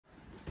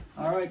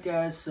All right,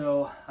 guys,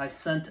 so I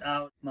sent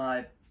out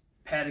my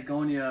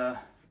Patagonia,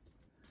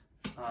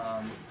 it's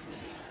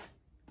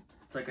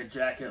like a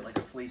jacket, like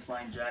a fleece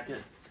lined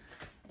jacket.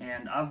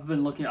 And I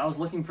was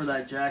looking for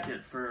that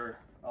jacket for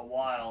a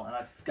while, and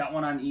I got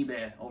one on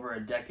eBay over a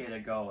decade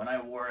ago, and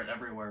I wore it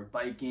everywhere,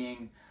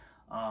 biking,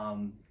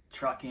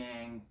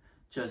 trucking,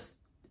 just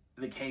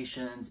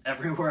vacations,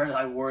 everywhere.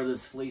 I wore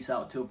this fleece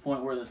out to a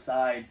point where the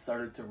side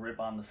started to rip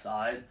on the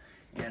side.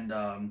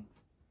 And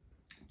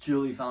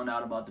Julie found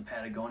out about the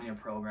Patagonia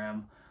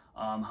program,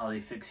 how they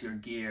fix your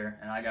gear,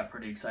 and I got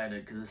pretty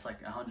excited because it's like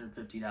a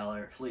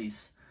 $150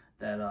 fleece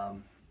that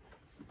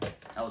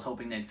I was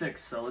hoping they'd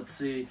fix. So let's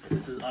see,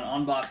 this is an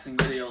unboxing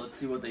video, let's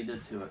see what they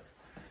did to it.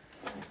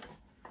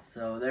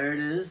 So there it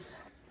is.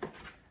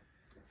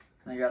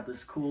 I got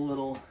this cool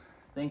little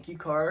thank you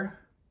card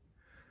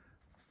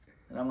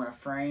that I'm gonna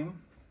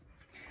frame,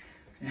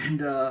 and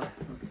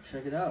let's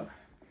check it out.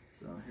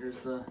 So here's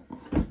so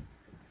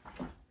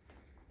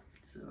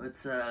it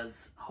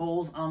says,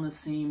 holes on the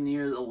seam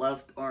near the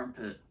left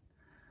armpit,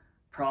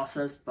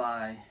 processed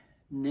by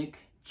Nick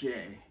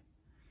J.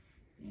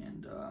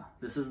 And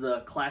this is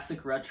the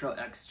classic Retro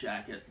X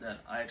jacket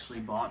that I actually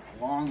bought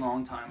a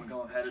long time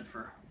ago. I've had it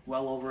for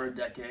well over a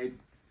decade.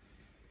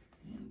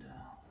 And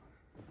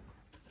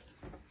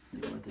let's see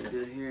what they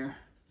did here.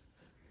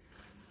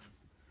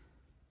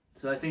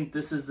 So I think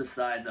this is the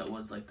side that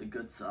was like the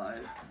good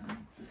side, and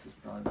this is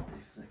probably what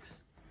they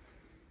fixed.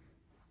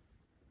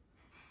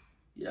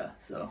 Yeah,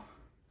 so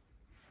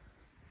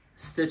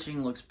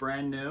stitching looks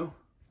brand new.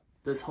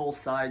 This whole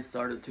side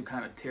started to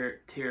kind of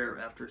tear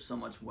after so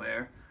much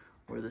wear,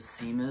 where the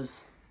seam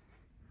is.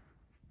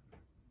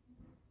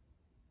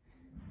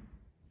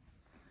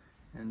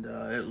 And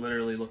it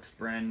literally looks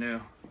brand new.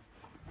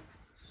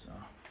 So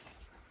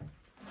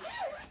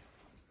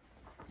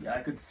yeah,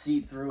 I could see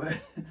through it.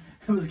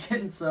 It was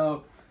getting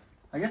so,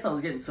 I guess I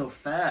was getting so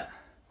fat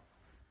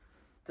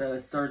that I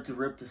started to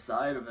rip the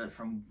side of it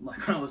from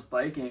like when I was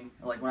biking,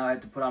 like when I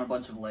had to put on a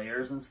bunch of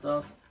layers and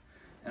stuff.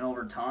 And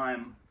over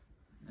time,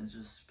 it's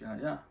just,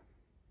 yeah,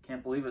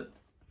 can't believe it.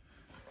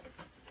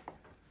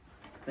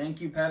 Thank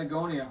you,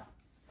 Patagonia.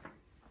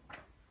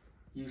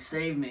 You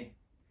saved me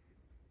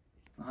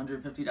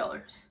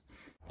 $150.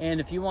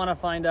 And if you want to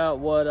find out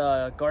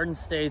what Garden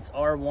State's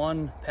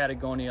R1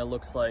 Patagonia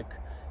looks like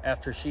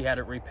after she had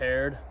it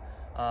repaired,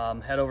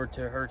 head over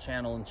to her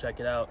channel and check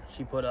it out.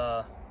 She put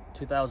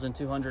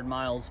 2,200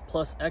 miles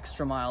plus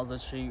extra miles that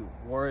she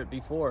wore it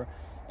before,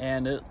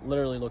 and it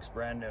literally looks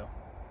brand new.